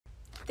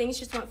things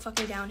just went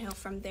fucking downhill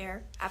from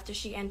there after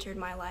she entered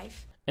my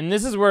life. And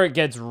this is where it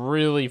gets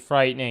really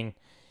frightening.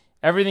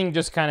 Everything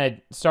just kind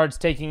of starts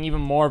taking even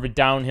more of a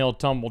downhill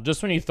tumble.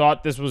 Just when you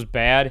thought this was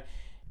bad,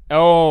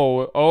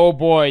 oh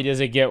boy, does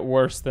it get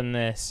worse than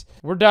this.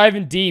 We're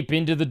diving deep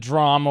into the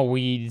drama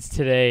weeds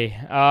today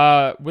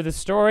with a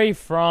story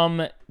from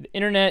the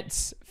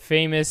internet's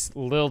famous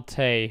Lil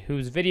Tay,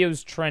 whose video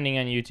is trending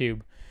on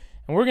YouTube.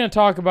 And we're going to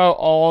talk about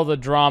all the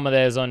drama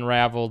that has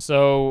unraveled.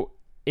 So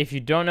if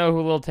you don't know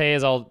who Lil Tay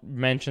is, I'll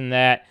mention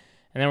that.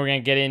 And then we're going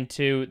to get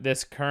into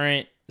this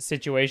current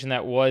situation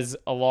that was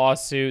a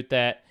lawsuit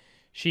that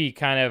she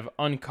kind of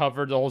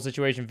uncovered the whole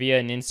situation via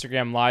an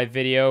Instagram live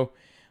video.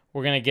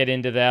 We're going to get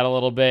into that a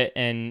little bit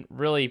and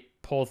really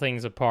pull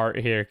things apart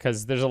here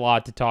because there's a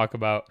lot to talk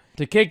about.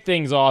 To kick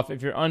things off,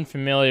 if you're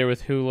unfamiliar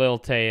with who Lil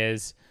Tay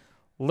is,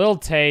 Lil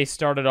Tay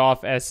started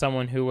off as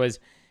someone who was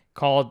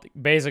called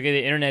basically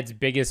the internet's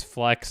biggest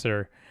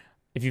flexer.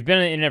 If you've been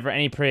on the internet for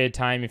any period of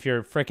time, if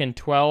you're freaking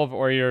 12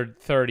 or you're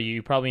 30,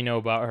 you probably know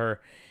about her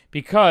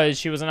because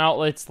she was on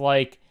outlets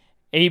like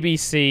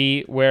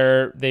ABC,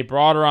 where they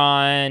brought her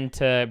on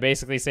to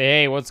basically say,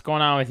 hey, what's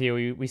going on with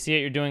you? We see what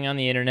you're doing on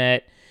the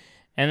internet.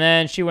 And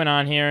then she went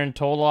on here and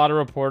told a lot of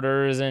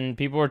reporters, and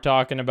people were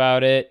talking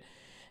about it.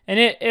 And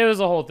it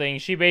was a whole thing.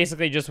 She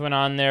basically just went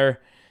on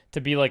there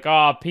to be like,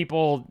 oh,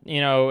 people,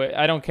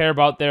 I don't care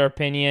about their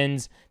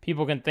opinions.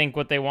 People can think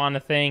what they want to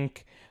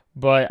think,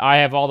 but I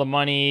have all the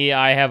money.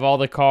 I have all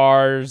the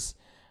cars.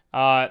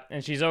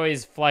 And she's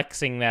always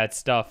flexing that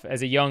stuff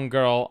as a young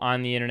girl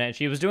on the internet.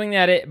 She was doing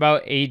that at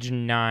about age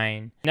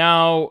 9.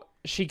 Now,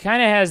 she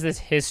kind of has this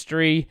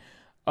history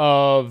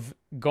of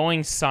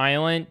going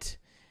silent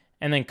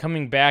and then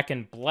coming back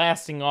and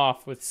blasting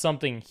off with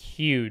something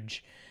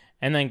huge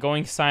and then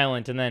going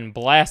silent and then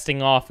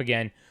blasting off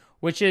again,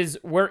 which is,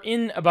 we're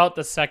in about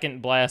the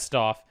second blast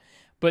off.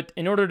 But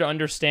in order to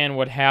understand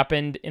what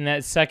happened in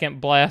that second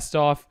blast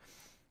off,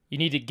 you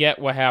need to get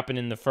what happened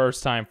in the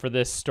first time for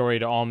this story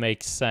to all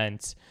make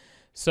sense.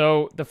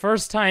 So the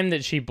first time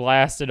that she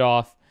blasted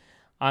off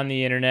on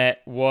the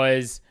internet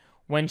was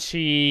when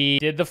she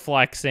did the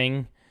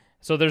flexing.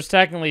 So there's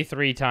technically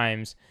 3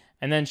 times.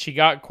 And then she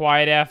got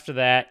quiet after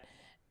that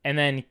and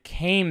then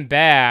came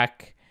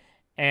back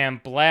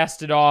and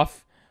blasted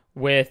off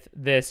with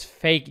this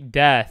fake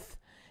death.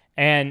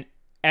 And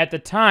at the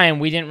time,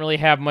 we didn't really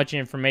have much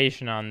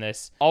information on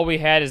this. All we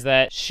had is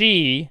that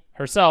she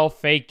herself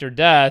faked her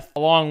death,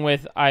 along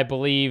with, I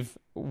believe,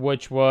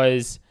 which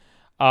was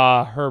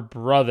her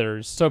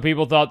brothers. So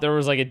people thought there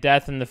was like a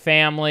death in the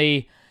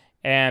family,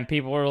 and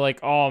people were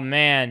like, oh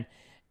man.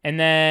 And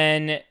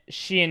then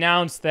she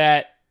announced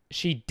that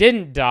she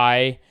didn't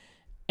die,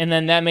 and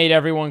then that made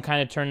everyone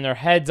kind of turn their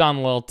heads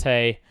on Lil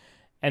Tay,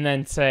 and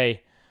then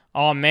say,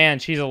 oh man,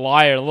 she's a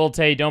liar. Lil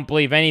Tay, don't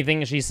believe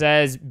anything she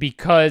says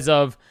because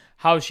of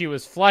how she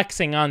was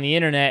flexing on the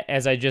internet,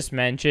 as I just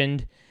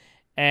mentioned.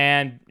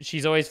 And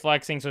she's always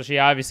flexing, so she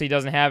obviously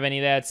doesn't have any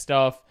of that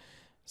stuff.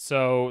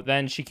 So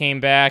then she came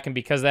back, and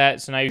because of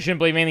that, so now you shouldn't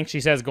believe anything she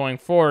says going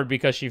forward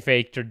because she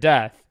faked her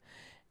death.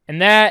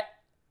 And that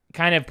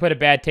kind of put a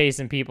bad taste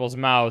in people's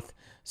mouth.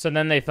 So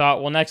then they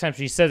thought, well, next time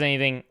she says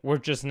anything, we're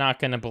just not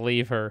going to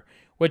believe her.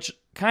 Which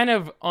kind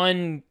of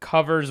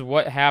uncovers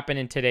what happened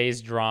in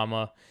today's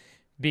drama.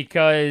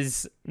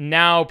 Because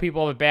now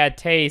people have a bad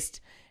taste,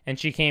 and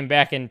she came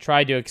back and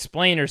tried to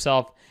explain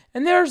herself.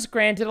 And there's,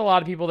 granted, a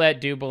lot of people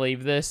that do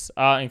believe this,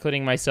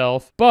 including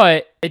myself.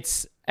 But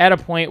it's at a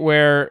point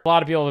where a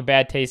lot of people have a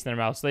bad taste in their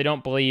mouth, so they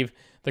don't believe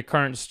the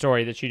current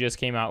story that she just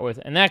came out with.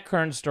 And that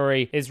current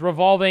story is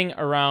revolving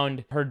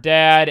around her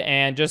dad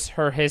and just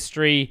her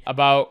history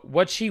about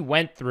what she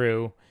went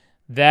through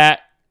that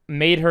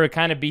made her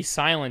kind of be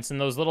silenced in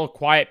those little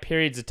quiet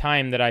periods of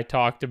time that I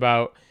talked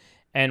about,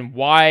 and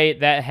why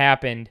that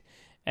happened.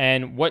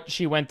 And what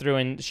she went through,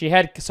 and she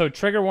had, so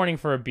trigger warning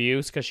for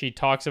abuse, because she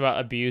talks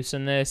about abuse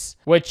in this,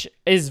 which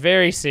is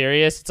very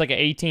serious. It's like an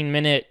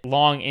 18-minute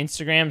long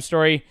Instagram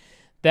story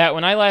that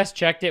when I last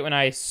checked it, when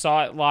I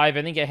saw it live,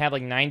 I think it had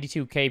like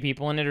 92K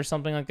people in it or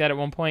something like that at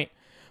one point.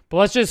 But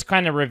let's just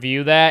kind of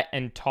review that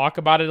and talk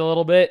about it a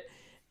little bit,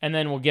 and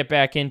then we'll get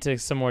back into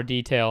some more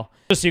detail,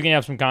 just so you can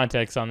have some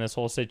context on this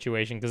whole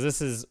situation, because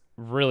this is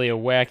really a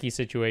wacky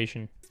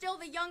situation. Still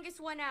the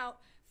youngest one out.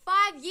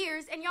 5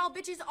 years and y'all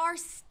bitches are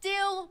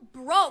still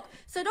broke.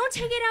 So don't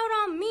take it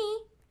out on me.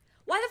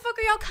 Why the fuck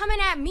are y'all coming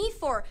at me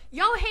for?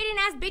 Y'all hating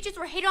ass bitches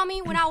were hating on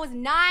me when I was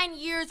 9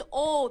 years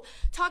old.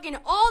 Talking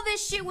all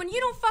this shit when you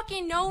don't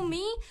fucking know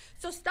me.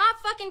 So stop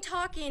fucking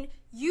talking.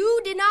 You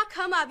did not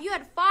come up. You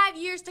had 5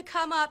 years to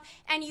come up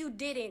and you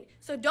didn't.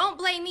 So don't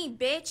blame me,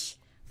 bitch.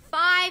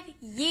 5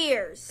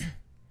 years.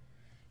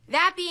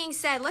 That being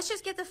said, let's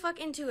just get the fuck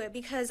into it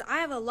because I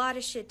have a lot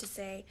of shit to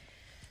say.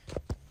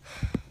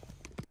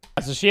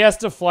 So she has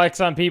to flex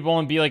on people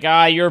and be like,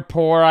 ah, you're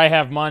poor, I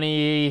have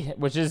money,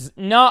 which is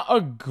not a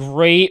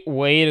great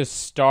way to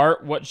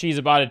start what she's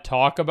about to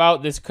talk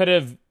about. This could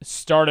have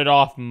started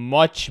off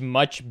much,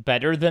 much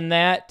better than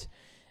that.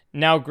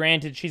 Now,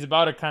 granted, she's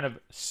about to kind of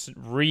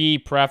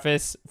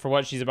re-preface for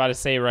what she's about to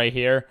say right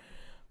here.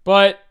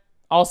 But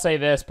I'll say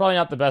this, probably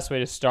not the best way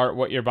to start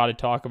what you're about to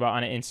talk about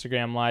on an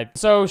Instagram Live.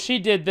 So she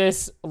did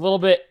this a little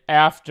bit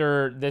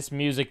after this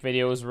music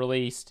video was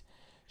released.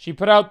 She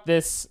put out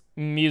this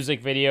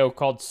music video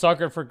called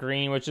Sucker for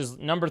Green, which is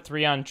number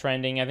 3 on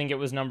trending. I think it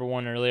was number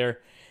 1 earlier.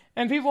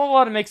 And people have a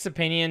lot of mixed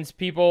opinions.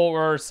 People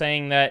were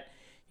saying that,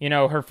 you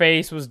know, her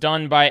face was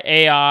done by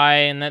AI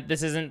and that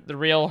this isn't the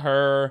real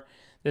her.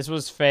 This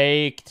was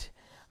faked.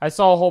 I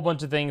saw a whole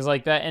bunch of things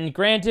like that. And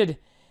granted,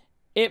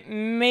 it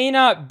may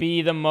not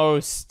be the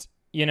most,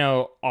 you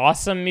know,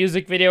 awesome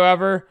music video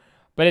ever,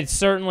 but it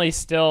certainly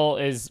still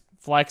is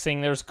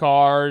flexing. There's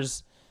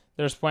cars.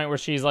 There's a point where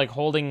she's like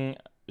holding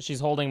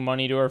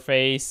money to her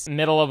face,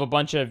 middle of a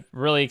bunch of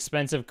really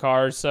expensive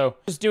cars. So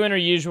just doing her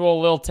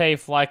usual Lil Tay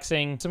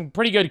flexing. Some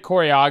pretty good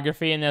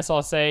choreography in this,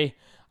 I'll say.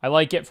 I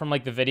like it from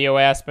like the video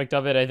aspect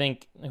of it. I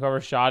think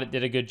whoever shot it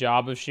did a good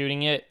job of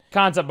shooting it.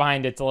 Concept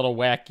behind it's a little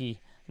wacky.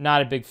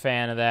 Not a big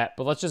fan of that,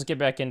 but let's just get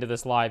back into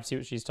this live, see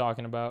what she's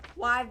talking about.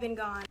 Why I've been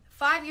gone.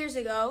 5 years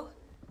ago,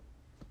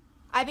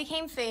 I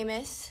became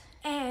famous,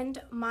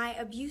 and my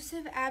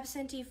abusive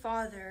absentee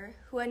father,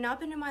 who had not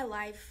been in my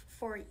life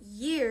for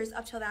years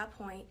up till that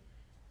point,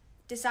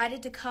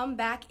 decided to come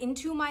back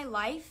into my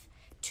life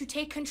to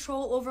take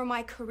control over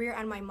my career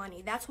and my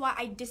money. That's why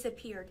I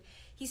disappeared.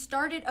 He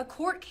started a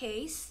court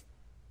case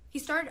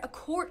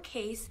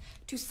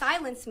to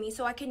silence me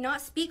so I could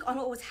not speak on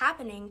what was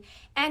happening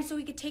and so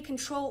he could take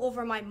control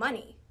over my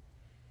money.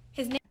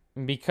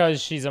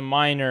 Because she's a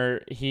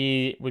minor,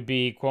 he would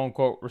be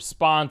quote-unquote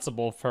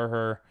responsible for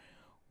her,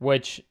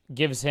 which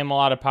gives him a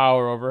lot of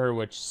power over her,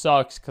 which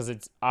sucks because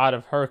it's out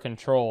of her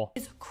control.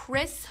 It's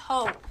Chris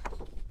Hope.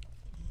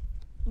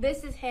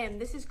 This is him.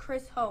 This is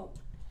Chris Hope.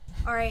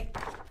 All right.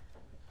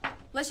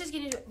 Let's just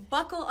get into it.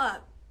 Buckle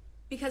up.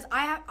 Because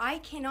I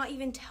cannot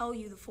even tell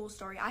you the full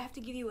story. I have to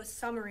give you a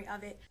summary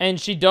of it.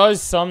 And she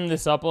does sum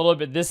this up a little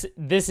bit. This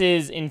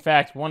is, in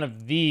fact, one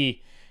of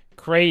the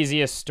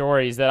craziest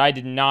stories that I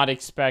did not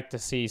expect to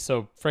see.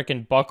 So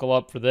frickin' buckle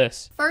up for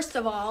this. First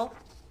of all,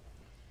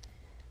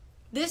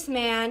 this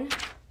man,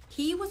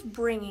 he was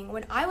bringing,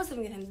 when I was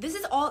living with him,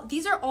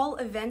 these are all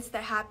events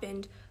that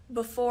happened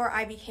before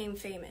I became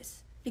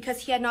famous.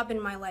 Because he had not been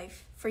in my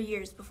life for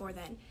years before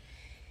then.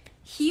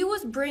 He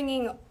was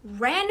bringing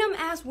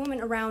random-ass women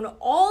around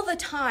all the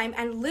time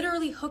and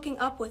literally hooking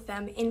up with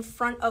them in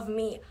front of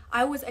me.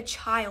 I was a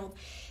child.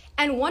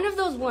 And one of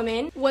those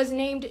women was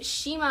named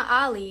Shima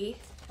Ali,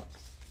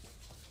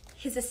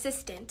 his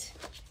assistant.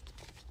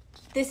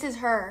 This is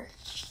her.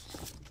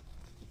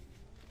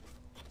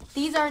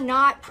 These are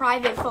not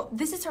private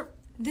This is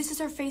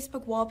her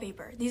Facebook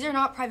wallpaper. These are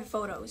not private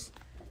photos.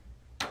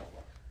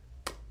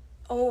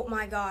 Oh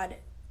my God.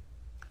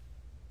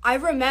 I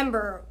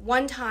remember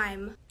one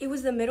time, it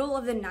was the middle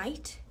of the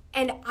night,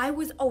 and I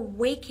was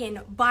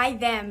awakened by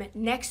them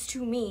next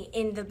to me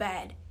in the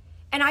bed.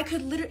 And I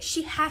could literally,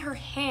 she had her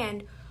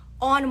hand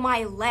on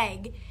my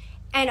leg,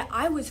 and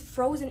I was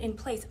frozen in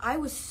place. I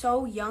was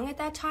so young at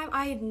that time,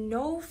 I had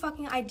no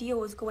fucking idea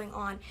what was going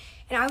on.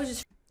 And I was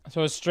just...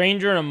 So a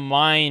stranger and a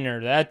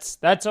minor,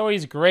 that's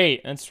always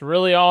great. That's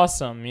really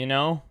awesome, you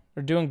know?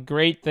 We're doing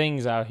great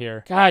things out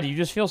here. God, you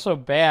just feel so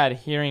bad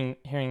hearing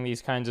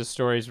these kinds of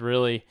stories,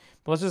 really.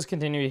 But let's just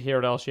continue to hear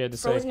what else she had to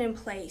say. Frozen in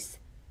place.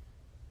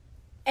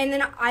 And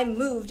then I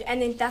moved, and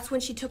then that's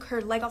when she took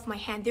her leg off my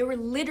hand. They were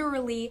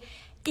literally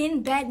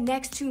in bed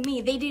next to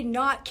me. They did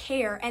not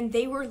care, and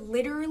they were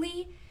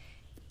literally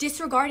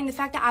disregarding the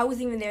fact that I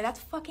wasn't even there. That's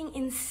fucking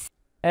insane.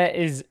 That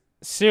is,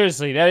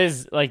 seriously, that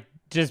is like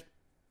just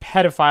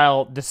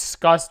pedophile,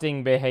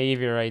 disgusting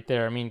behavior right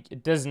there. I mean,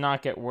 it does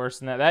not get worse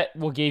than that. That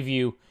will give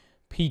you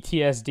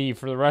PTSD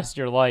for the rest of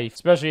your life.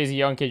 Especially as a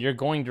young kid, you're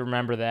going to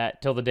remember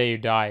that till the day you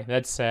die.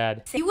 That's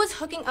sad. He was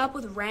hooking up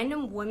with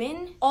random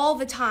women all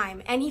the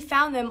time, and he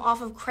found them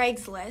off of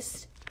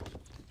Craigslist.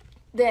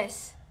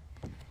 This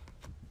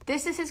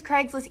is his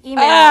Craigslist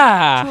email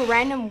to a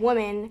random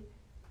woman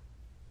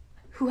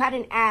who had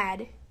an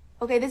ad.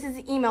 Okay, this is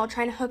the email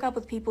trying to hook up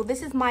with people.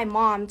 This is my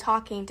mom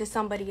talking to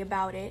somebody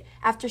about it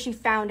after she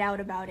found out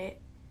about it.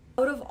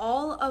 Out of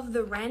all of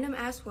the random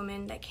ass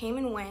women that came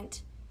and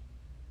went,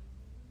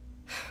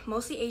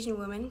 mostly Asian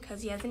women,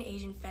 because he has an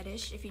Asian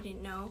fetish, if you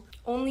didn't know.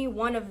 Only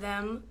one of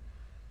them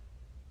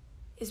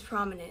is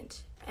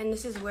prominent. And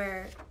this is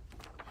where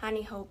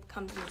Honey Hope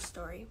comes in the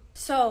story.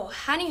 So,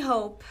 Honey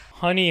Hope.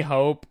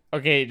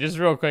 Okay, just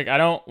real quick. I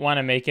don't want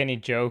to make any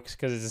jokes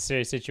because it's a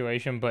serious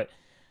situation, but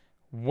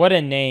what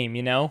a name,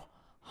 you know?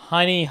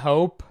 Honey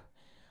Hope.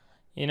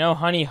 You know,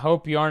 Honey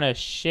Hope, you aren't a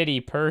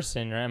shitty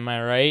person, am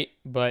I right?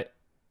 But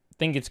I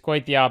think it's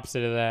quite the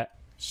opposite of that.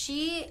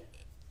 She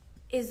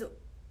is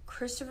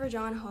Christopher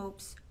John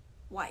Hope's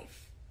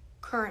wife,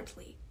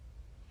 currently.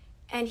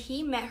 And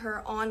he met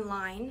her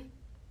online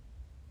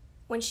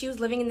when she was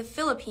living in the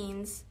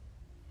Philippines.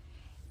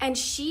 And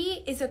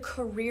she is a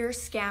career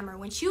scammer.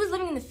 When she was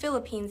living in the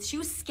Philippines, she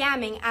was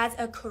scamming as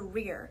a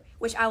career,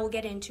 which I will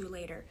get into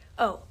later.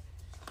 Oh,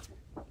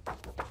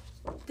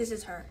 this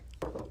is her.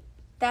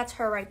 That's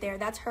her right there.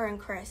 That's her and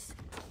Chris.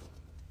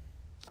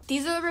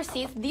 These are the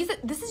receipts.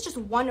 This is just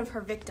one of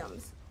her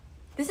victims.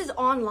 This is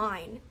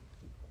online.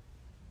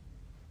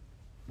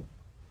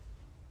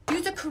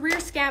 Dude's a career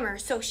scammer.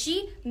 So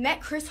she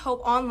met Chris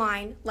Hope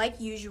online, like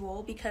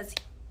usual, because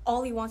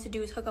all he wants to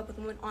do is hook up with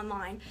women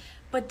online.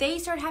 But they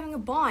started having a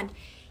bond.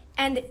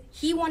 And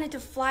he wanted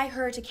to fly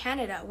her to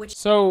Canada, which...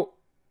 So,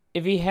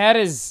 if he had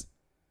his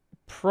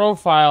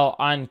profile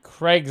on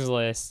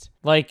Craigslist,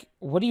 like,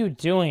 what are you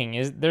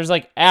doing? There's,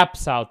 like,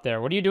 apps out there.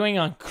 What are you doing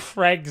on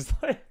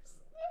Craigslist?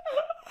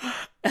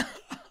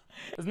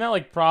 Isn't that,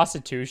 like,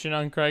 prostitution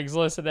on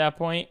Craigslist at that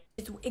point?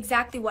 It's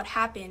exactly what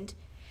happened.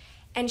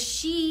 And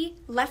she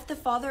left the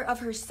father of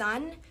her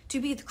son to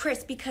be with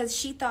Chris because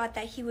she thought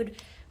that he would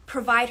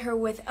provide her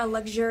with a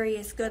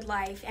luxurious, good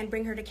life and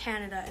bring her to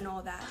Canada and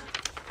all that.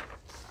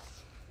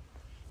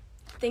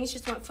 Things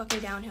just went fucking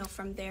downhill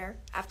from there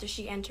after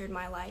she entered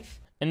my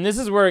life. And this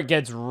is where it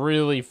gets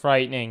really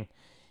frightening.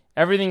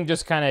 Everything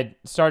just kind of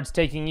starts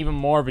taking even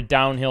more of a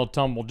downhill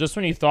tumble. Just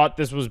when you thought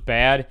this was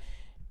bad,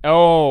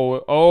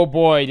 oh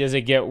boy, does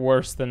it get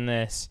worse than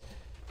this.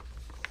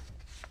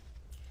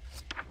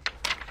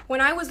 When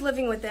I was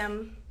living with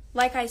them,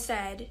 like I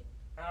said,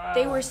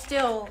 they were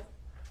still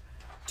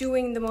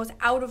doing the most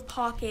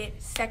out-of-pocket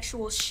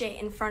sexual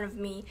shit in front of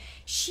me.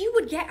 She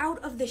would get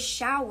out of the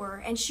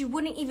shower and she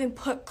wouldn't even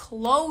put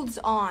clothes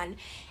on.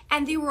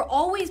 And they were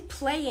always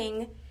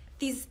playing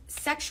these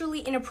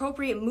sexually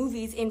inappropriate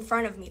movies in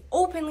front of me,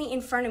 openly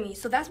in front of me.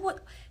 So that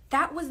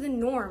was the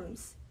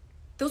norms.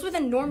 Those were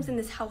the norms in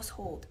this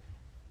household.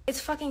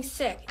 It's fucking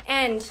sick.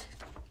 And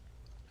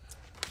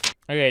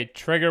okay,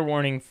 trigger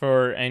warning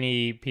for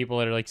any people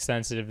that are like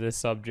sensitive to this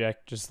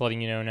subject, just letting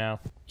you know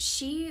now.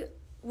 She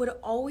would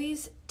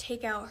always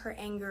take out her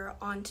anger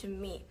onto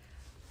me.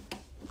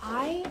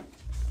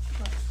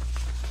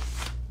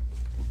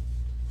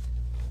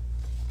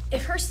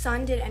 If her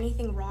son did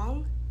anything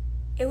wrong,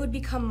 it would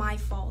become my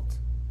fault.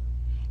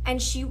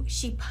 And she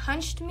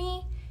punched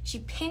me, she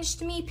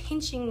pinched me.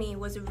 Pinching me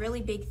was a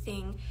really big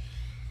thing.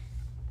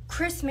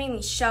 Chris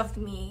mainly shoved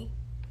me.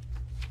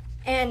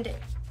 And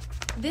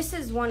this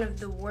is one of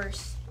the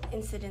worst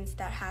incidents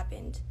that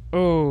happened.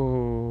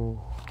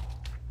 Oh.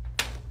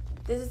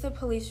 This is a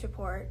police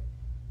report.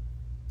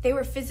 They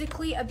were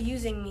physically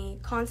abusing me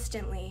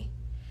constantly.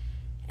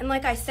 And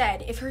like I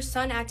said, if her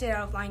son acted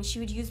out of line, she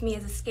would use me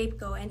as a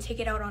scapegoat and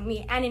take it out on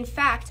me. And in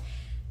fact,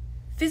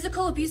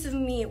 physical abuse of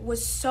me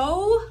was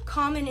so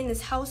common in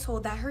this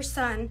household that her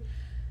son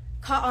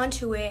caught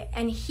onto it,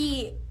 and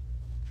he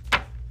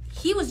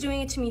was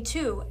doing it to me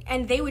too,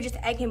 and they would just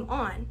egg him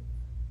on.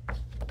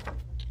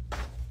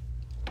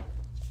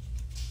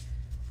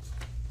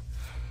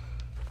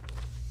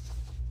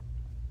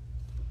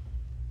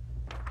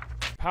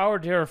 Power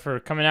to her for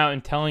coming out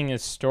and telling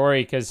this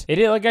story, because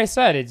like I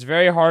said, it's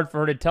very hard for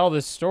her to tell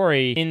this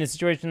story in the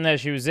situation that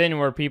she was in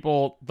where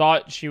people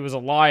thought she was a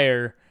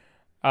liar,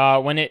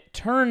 when it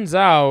turns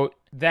out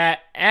that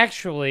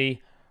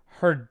actually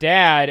her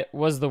dad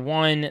was the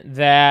one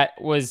that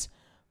was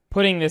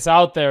putting this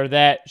out there,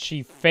 that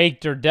she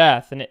faked her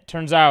death, and it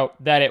turns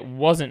out that it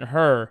wasn't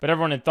her, but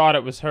everyone had thought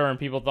it was her, and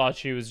people thought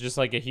she was just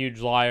like a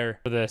huge liar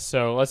for this.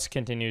 So let's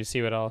continue to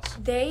see what else.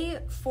 They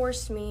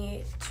forced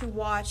me to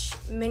watch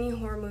many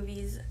horror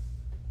movies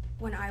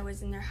when I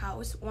was in their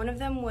house. One of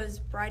them was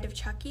Bride of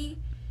Chucky,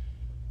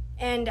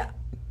 and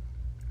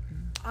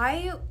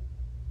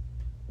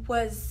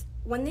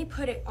when they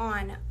put it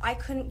on, I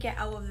couldn't get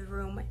out of the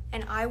room,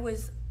 and I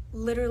was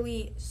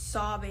literally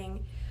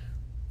sobbing.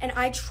 And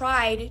I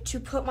tried to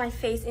put my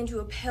face into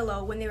a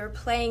pillow when they were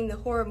playing the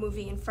horror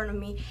movie in front of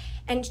me.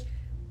 And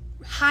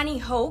Honey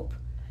Hope,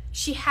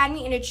 she had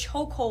me in a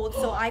chokehold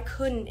so I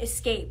couldn't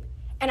escape.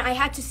 And I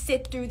had to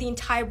sit through the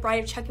entire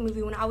Bride of Chucky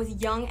movie when I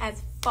was young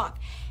as fuck.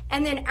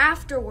 And then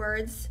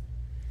afterwards,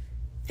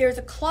 there's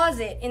a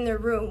closet in the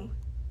room.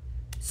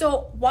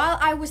 So while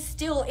I was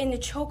still in the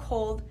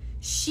chokehold,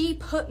 she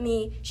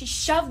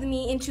shoved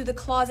me into the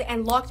closet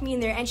and locked me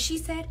in there. And she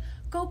said,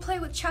 "Go play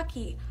with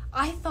Chucky."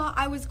 I thought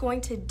I was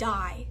going to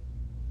die.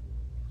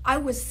 I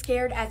was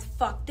scared as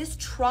fuck. This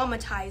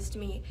traumatized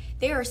me.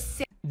 They are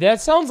sick.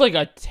 That sounds like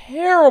a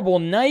terrible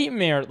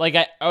nightmare. Like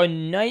a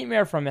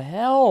nightmare from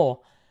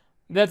hell.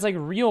 That's like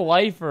real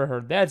life for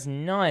her. That's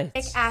nuts.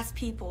 Sick ass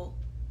people.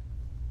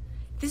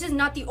 This is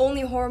not the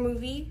only horror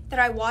movie that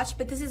I watched,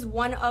 but this is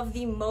one of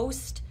the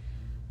most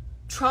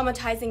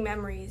traumatizing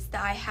memories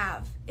that I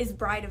have, is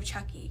Bride of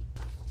Chucky.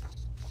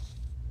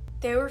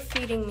 They were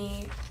feeding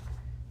me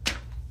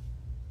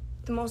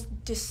the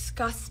most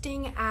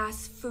disgusting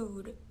ass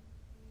food.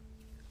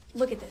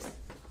 Look at this.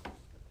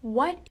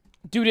 What?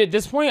 Dude, at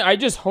this point, I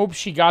just hope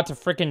she got to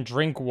freaking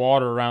drink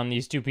water around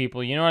these two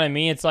people. You know what I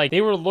mean? It's like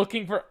they were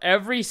looking for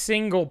every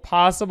single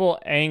possible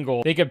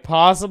angle they could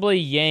possibly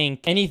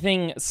yank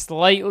anything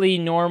slightly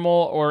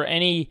normal or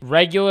any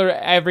regular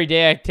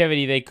everyday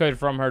activity they could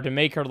from her to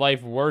make her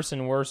life worse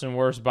and worse and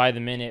worse by the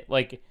minute.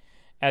 Like,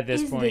 at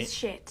this point. This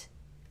shit?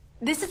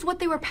 This is what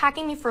they were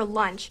packing me for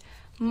lunch.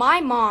 My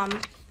mom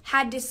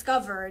had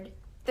discovered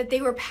that they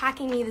were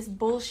packing me this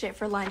bullshit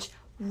for lunch.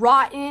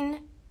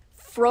 Rotten,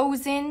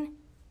 frozen,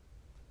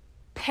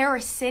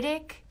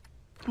 parasitic,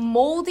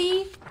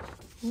 moldy.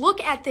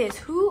 Look at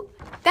this.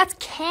 That's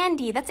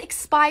candy. That's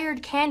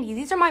expired candy.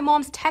 These are my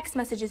mom's text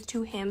messages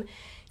to him,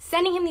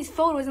 sending him these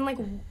photos and like,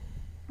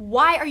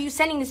 why are you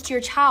sending this to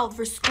your child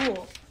for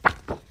school?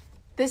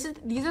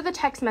 These are the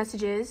text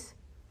messages.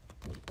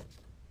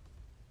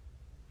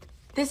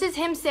 This is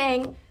him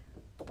saying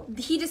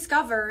he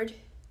discovered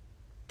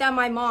that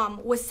my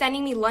mom was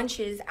sending me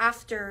lunches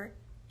after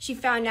she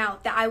found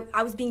out that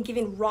I was being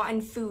given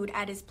rotten food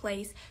at his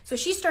place. So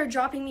she started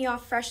dropping me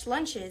off fresh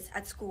lunches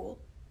at school.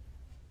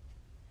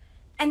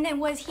 And then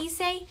what does he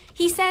say?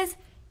 He says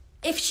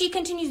if she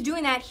continues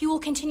doing that, he will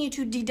continue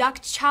to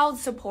deduct child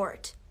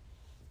support.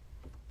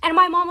 And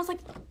my mom was like,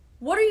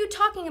 what are you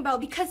talking about?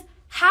 Because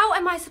how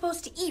am I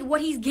supposed to eat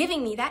what he's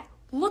giving me?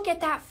 Look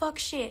at that fuck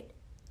shit.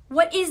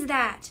 What is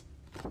that?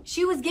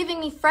 She was giving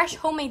me fresh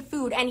homemade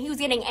food and he was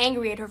getting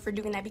angry at her for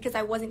doing that because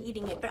I wasn't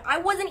eating it. But I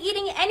wasn't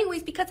eating it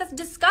anyways because that's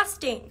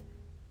disgusting.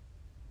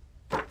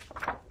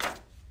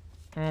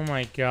 Oh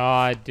my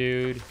god,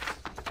 dude.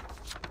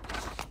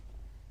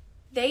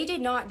 They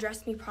did not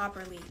dress me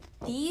properly.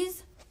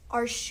 These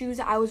are shoes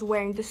that I was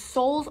wearing. The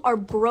soles are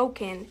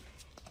broken.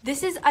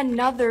 These aren't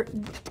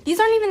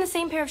even the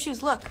same pair of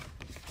shoes. Look.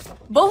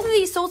 Both of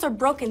these soles are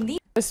broken.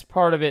 This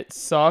part of it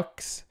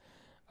sucks.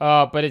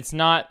 But it's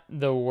not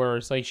the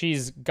worst. Like,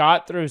 she's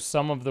got through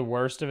some of the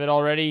worst of it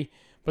already.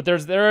 But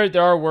there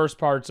are worse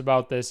parts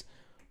about this.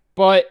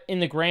 But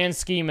in the grand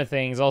scheme of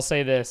things, I'll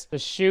say this. The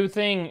shoe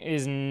thing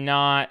is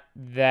not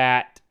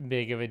that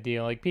big of a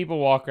deal. Like, people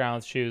walk around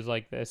with shoes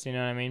like this, you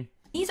know what I mean?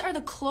 These are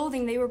the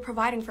clothing they were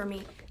providing for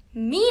me.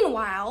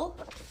 Meanwhile,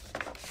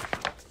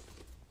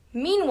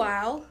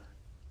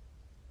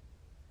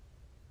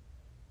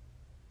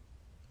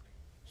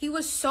 he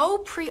was so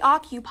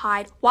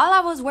preoccupied, while I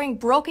was wearing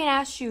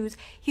broken-ass shoes,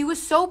 he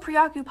was so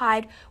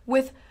preoccupied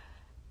with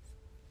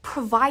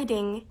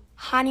providing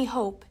Honey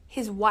Hope,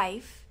 his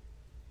wife,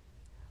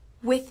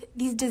 with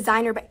these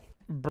designer bags.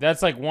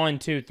 That's like 1,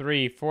 2,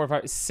 3, 4,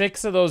 5,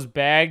 6 of those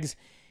bags.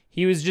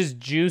 He was just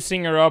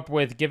juicing her up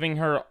with, giving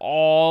her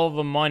all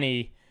the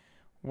money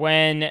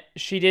when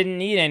she didn't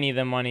need any of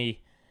the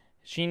money.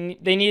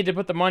 They needed to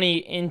put the money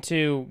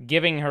into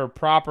giving her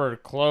proper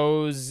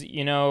clothes,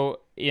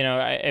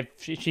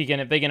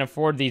 if they can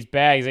afford these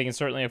bags, they can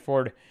certainly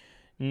afford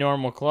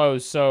normal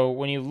clothes. So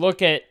when you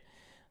look at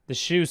the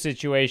shoe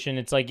situation,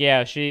 it's like,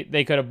 yeah,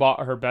 they could have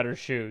bought her better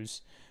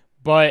shoes.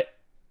 But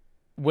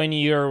when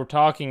you're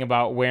talking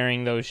about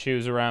wearing those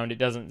shoes around, it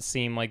doesn't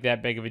seem like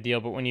that big of a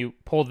deal. But when you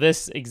pull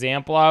this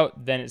example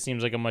out, then it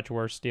seems like a much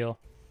worse deal.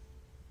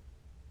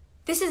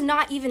 This is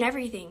not even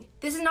everything.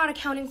 This is not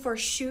accounting for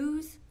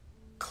shoes,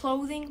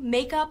 clothing,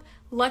 makeup,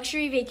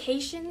 luxury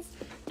vacations.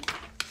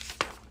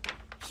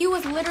 He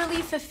was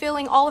literally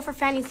fulfilling all of her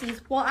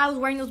fantasies while I was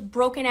wearing those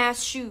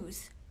broken-ass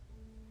shoes.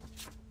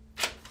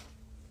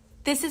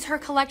 This is her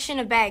collection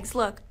of bags.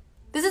 Look,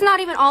 this is not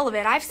even all of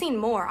it. I've seen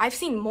more.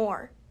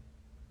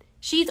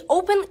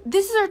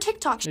 This is her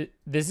TikTok.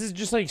 This is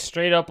just like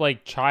straight up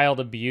like child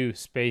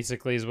abuse,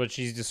 basically, is what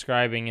she's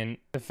describing. And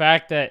the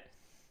fact that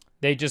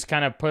they just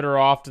kind of put her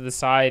off to the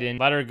side and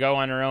let her go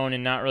on her own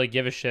and not really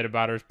give a shit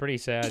about her is pretty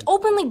sad. She's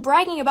openly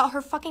bragging about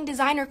her fucking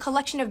designer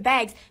collection of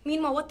bags.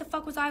 Meanwhile, what the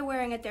fuck was I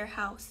wearing at their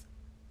house?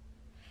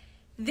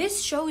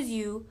 This shows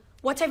you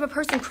what type of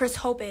person Chris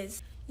Hope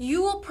is.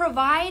 You will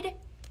provide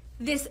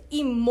this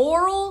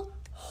immoral,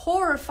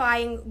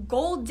 horrifying,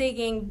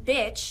 gold-digging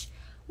bitch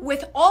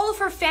with all of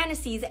her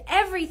fantasies,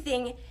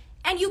 everything,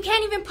 and you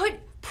can't even put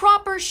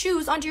proper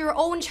shoes onto your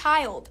own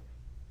child.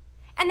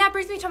 And that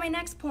brings me to my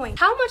next point.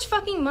 How much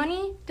fucking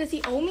money does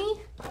he owe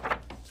me?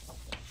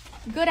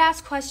 Good ass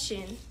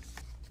question.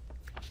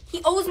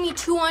 He owes me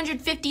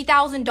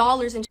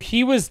 $250,000 in.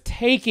 He was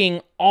taking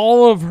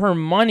all of her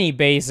money,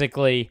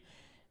 basically,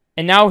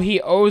 and now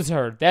he owes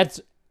her. That's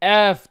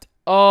effed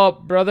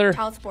up, brother.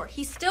 Child support.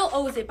 He still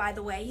owes it, by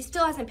the way. He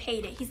still hasn't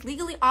paid it. He's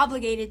legally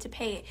obligated to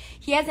pay it.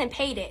 He hasn't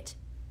paid it.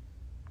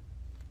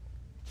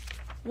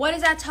 What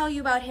does that tell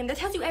you about him? That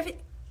tells you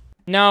everything.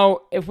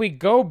 Now, if we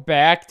go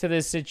back to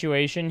this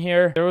situation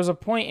here, there was a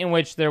point in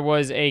which there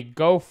was a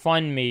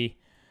GoFundMe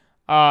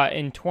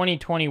in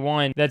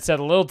 2021 that said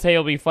Lil Tay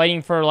will be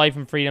fighting for her life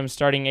and freedom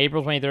starting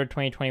April 23rd,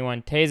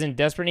 2021. Tay is in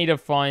desperate need of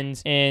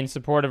funds in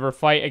support of her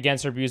fight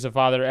against her abusive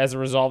father. As a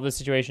result of this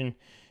situation,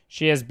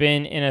 she has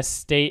been in a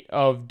state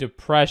of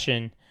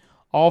depression.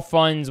 All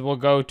funds will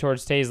go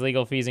towards Tay's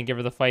legal fees and give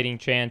her the fighting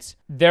chance.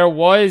 There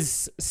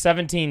was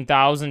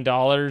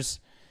 $17,000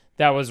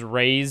 that was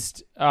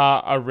raised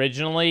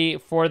originally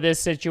for this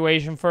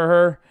situation for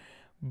her,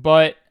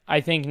 but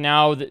I think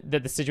now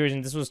that the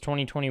situation, this was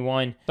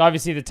 2021, so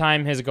obviously the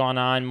time has gone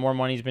on, more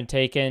money's been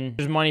taken,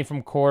 there's money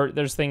from court,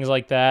 there's things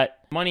like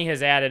that. Money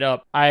has added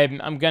up.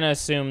 I'm gonna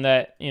assume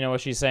that,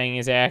 what she's saying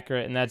is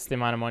accurate, and that's the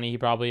amount of money he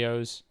probably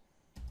owes.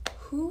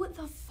 Who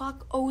the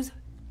fuck owes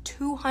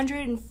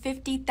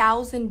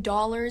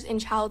 $250,000 in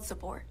child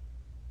support?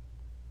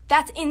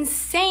 That's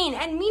insane.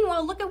 And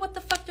meanwhile, look at what the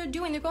fuck they're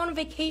doing. They're going on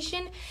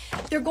vacation,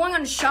 they're going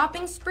on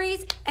shopping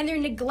sprees, and they're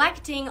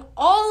neglecting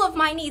all of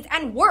my needs.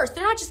 And worse,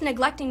 they're not just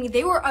neglecting me,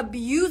 they were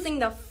abusing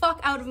the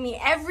fuck out of me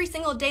every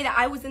single day that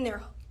I was in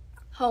their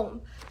home.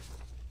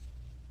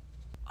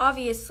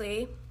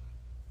 Obviously,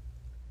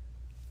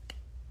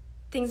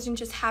 things didn't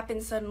just happen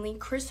suddenly.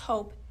 Chris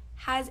Hope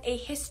has a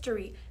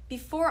history.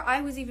 Before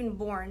I was even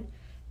born,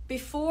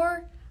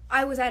 before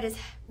I was at his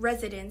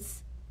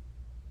residence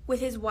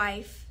with his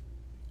wife,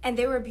 and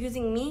they were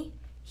abusing me,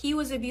 he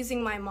was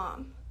abusing my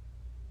mom.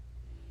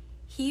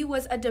 He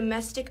was a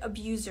domestic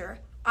abuser.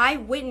 I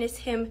witnessed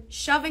him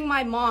shoving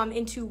my mom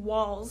into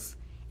walls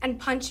and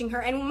punching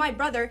her. And my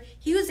brother,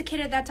 he was a kid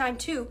at that time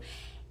too.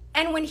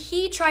 And when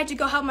he tried to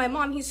go help my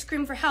mom, he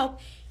screamed for help.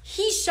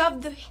 He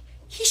shoved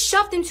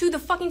him to the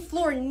fucking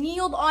floor,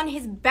 kneeled on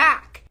his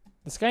back.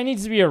 This guy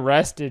needs to be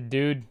arrested,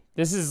 dude.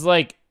 This is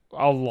like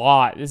a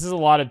lot. This is a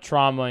lot of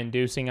trauma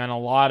inducing on a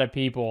lot of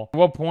people. At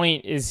what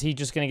point is he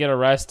just gonna get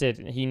arrested?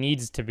 He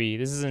needs to be.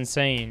 This is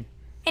insane.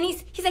 And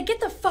he's like, get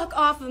the fuck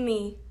off of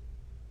me.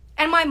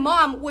 And my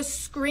mom was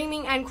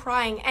screaming and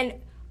crying,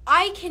 and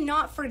I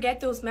cannot forget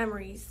those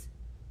memories.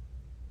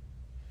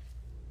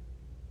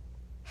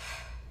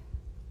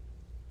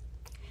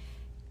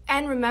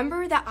 And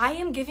remember that I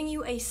am giving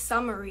you a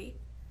summary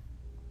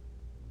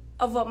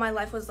of what my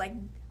life was like.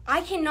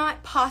 I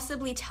cannot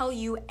possibly tell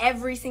you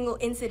every single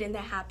incident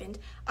that happened.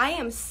 I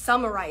am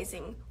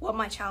summarizing what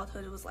my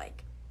childhood was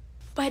like.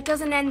 But it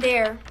doesn't end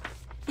there,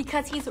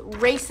 because he's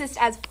racist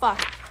as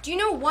fuck. Do you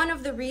know one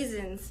of the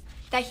reasons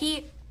that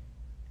he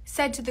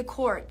said to the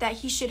court that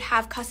he should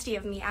have custody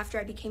of me after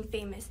I became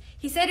famous?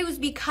 He said it was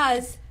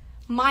because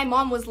my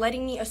mom was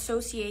letting me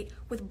associate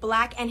with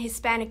Black and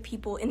Hispanic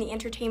people in the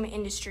entertainment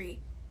industry.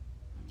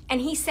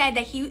 And he said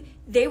that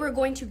they were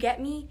going to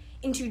get me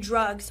into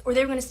drugs, or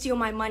they were going to steal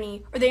my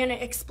money, or they're going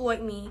to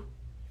exploit me.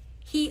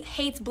 He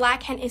hates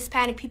Black and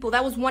Hispanic people.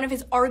 That was one of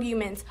his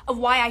arguments of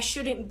why I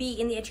shouldn't be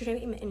in the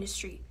entertainment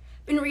industry.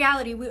 But in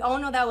reality, we all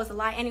know that was a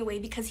lie anyway,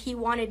 because he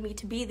wanted me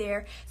to be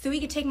there so he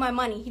could take my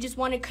money. He just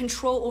wanted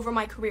control over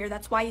my career.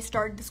 That's why he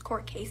started this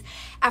court case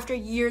after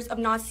years of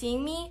not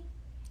seeing me,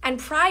 and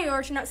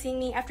prior to not seeing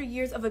me, after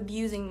years of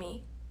abusing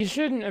me. He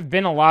shouldn't have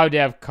been allowed to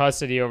have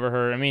custody over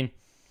her. I mean,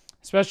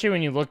 especially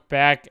when you look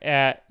back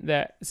at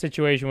that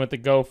situation with the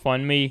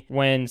GoFundMe,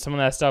 when some of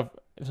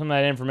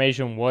that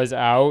information was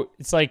out.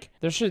 It's like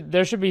there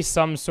should be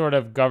some sort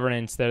of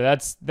governance there.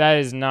 That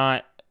is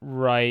not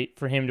right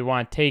for him to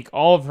want to take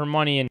all of her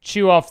money and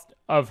chew off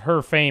of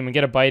her fame and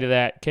get a bite of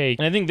that cake.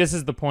 And I think this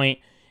is the point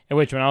at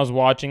which, when I was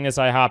watching this,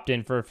 I hopped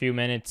in for a few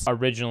minutes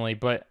originally.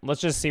 But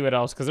let's just see what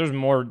else, because there's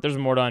more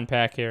to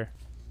unpack here.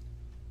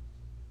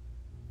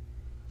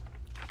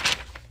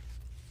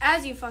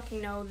 As you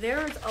fucking know,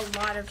 there's a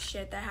lot of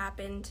shit that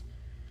happened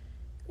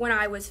when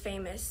I was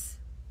famous.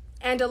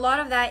 And a lot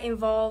of that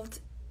involved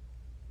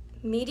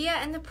media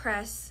and the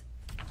press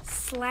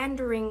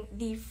slandering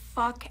the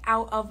fuck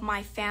out of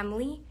my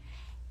family,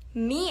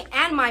 me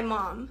and my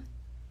mom.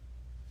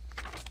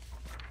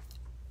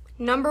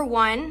 Number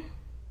one,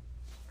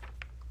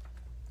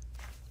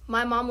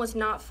 my mom was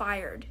not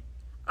fired.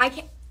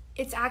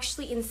 It's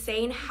actually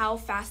insane how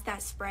fast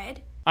that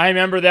spread. I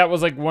remember that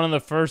was like one of the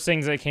first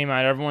things that came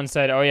out. Everyone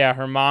said, oh yeah,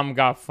 her mom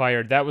got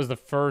fired. That was the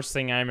first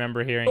thing I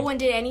remember hearing. No one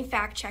did any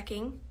fact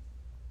checking.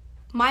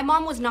 My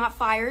mom was not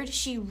fired.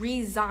 She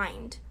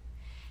resigned.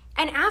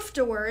 And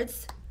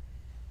afterwards,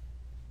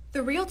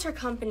 the realty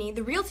company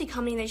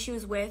that she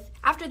was with,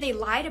 after they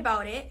lied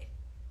about it,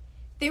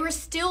 they were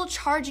still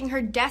charging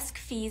her desk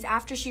fees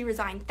after she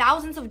resigned,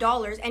 thousands of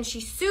dollars, and she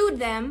sued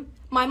them.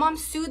 My mom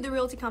sued the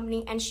realty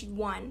company and she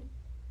won.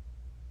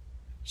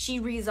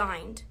 She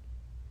resigned.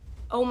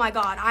 Oh my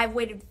God, I've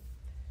waited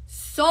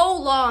so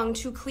long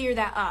to clear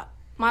that up.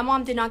 My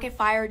mom did not get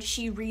fired,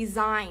 she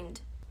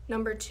resigned.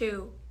 Number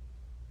two,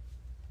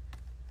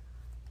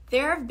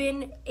 there have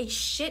been a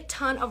shit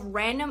ton of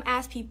random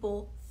ass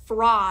people,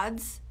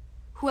 frauds,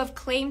 who have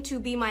claimed to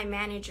be my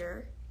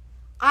manager.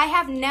 I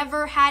have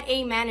never had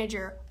a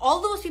manager. All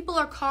those people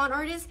are con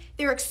artists.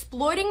 They're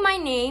exploiting my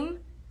name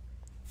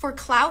for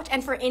clout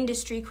and for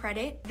industry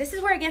credit. This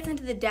is where it gets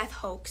into the death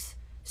hoax.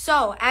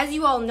 So, as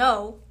you all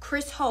know,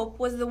 Chris Hope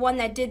was the one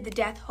that did the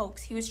death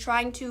hoax. He was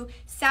trying to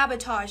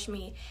sabotage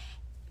me.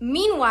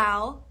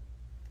 Meanwhile,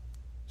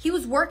 he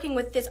was working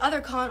with this other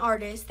con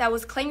artist that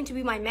was claiming to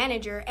be my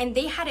manager, and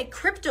they had a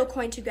crypto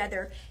coin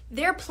together.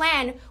 Their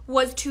plan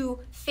was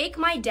to fake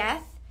my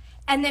death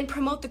and then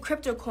promote the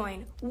crypto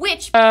coin,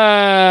 which...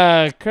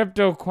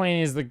 Crypto coin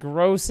is the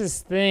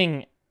grossest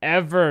thing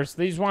ever. So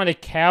they just wanted to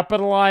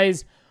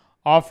capitalize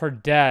off her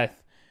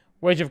death,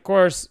 which, of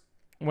course,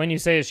 when you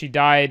say that she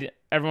died,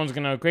 everyone's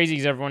going to go crazy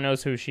because everyone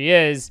knows who she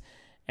is,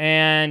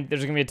 and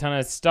there's going to be a ton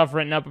of stuff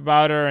written up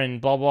about her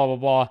and blah, blah, blah,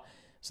 blah.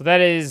 So that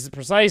is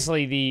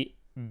precisely the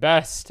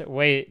best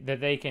way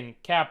that they can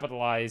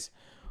capitalize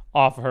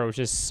off of her, which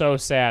is so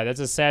sad. That's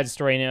a sad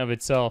story in and of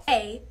itself.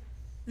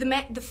 The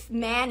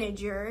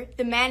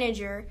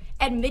manager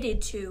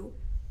admitted to.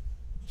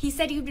 He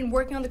said he'd been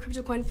working on the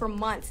crypto coin for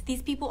months.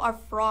 These people are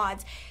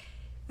frauds.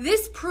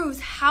 This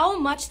proves how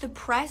much the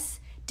press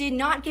did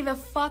not give a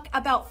fuck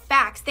about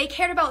facts. They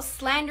cared about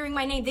slandering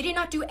my name. They did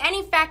not do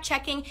any fact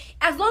checking.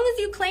 As long as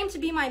you claim to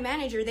be my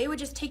manager, they would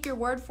just take your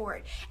word for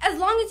it. As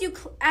long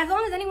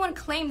as anyone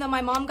claimed that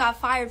my mom got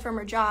fired from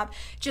her job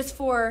just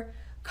for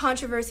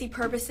controversy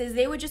purposes,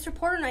 they would just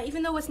report on it,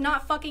 even though it's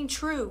not fucking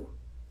true.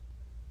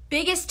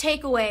 Biggest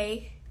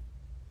takeaway,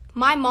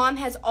 my mom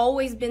has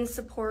always been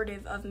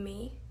supportive of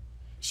me.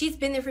 She's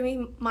been there for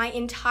me my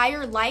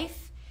entire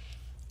life,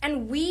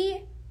 and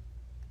we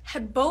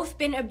had both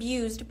been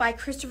abused by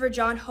Christopher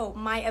John Hope,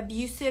 my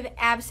abusive,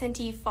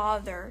 absentee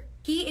father.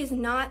 He is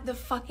not the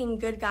fucking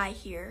good guy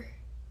here.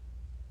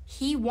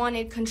 He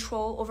wanted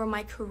control over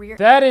my career.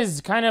 That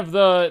is kind of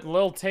the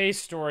Lil Tay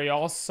story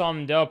all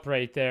summed up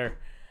right there.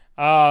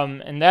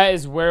 And that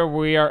is where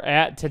we are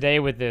at today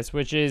with this,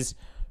 which is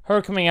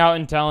her coming out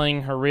and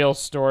telling her real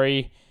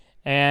story.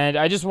 And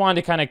I just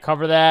wanted to kind of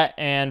cover that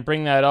and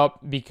bring that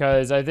up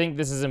because I think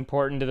this is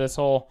important to this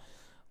whole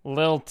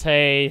Lil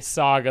Tay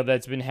saga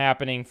that's been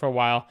happening for a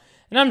while.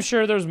 And I'm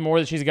sure there's more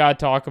that she's got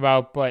to talk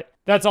about, but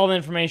that's all the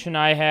information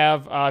I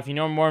have. If you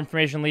know more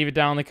information, leave it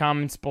down in the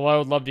comments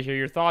below. I'd love to hear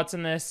your thoughts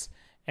on this.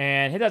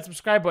 And hit that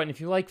subscribe button if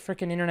you like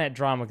freaking internet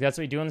drama. That's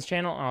what we do on this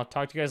channel. And I'll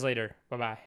talk to you guys later. Bye-bye.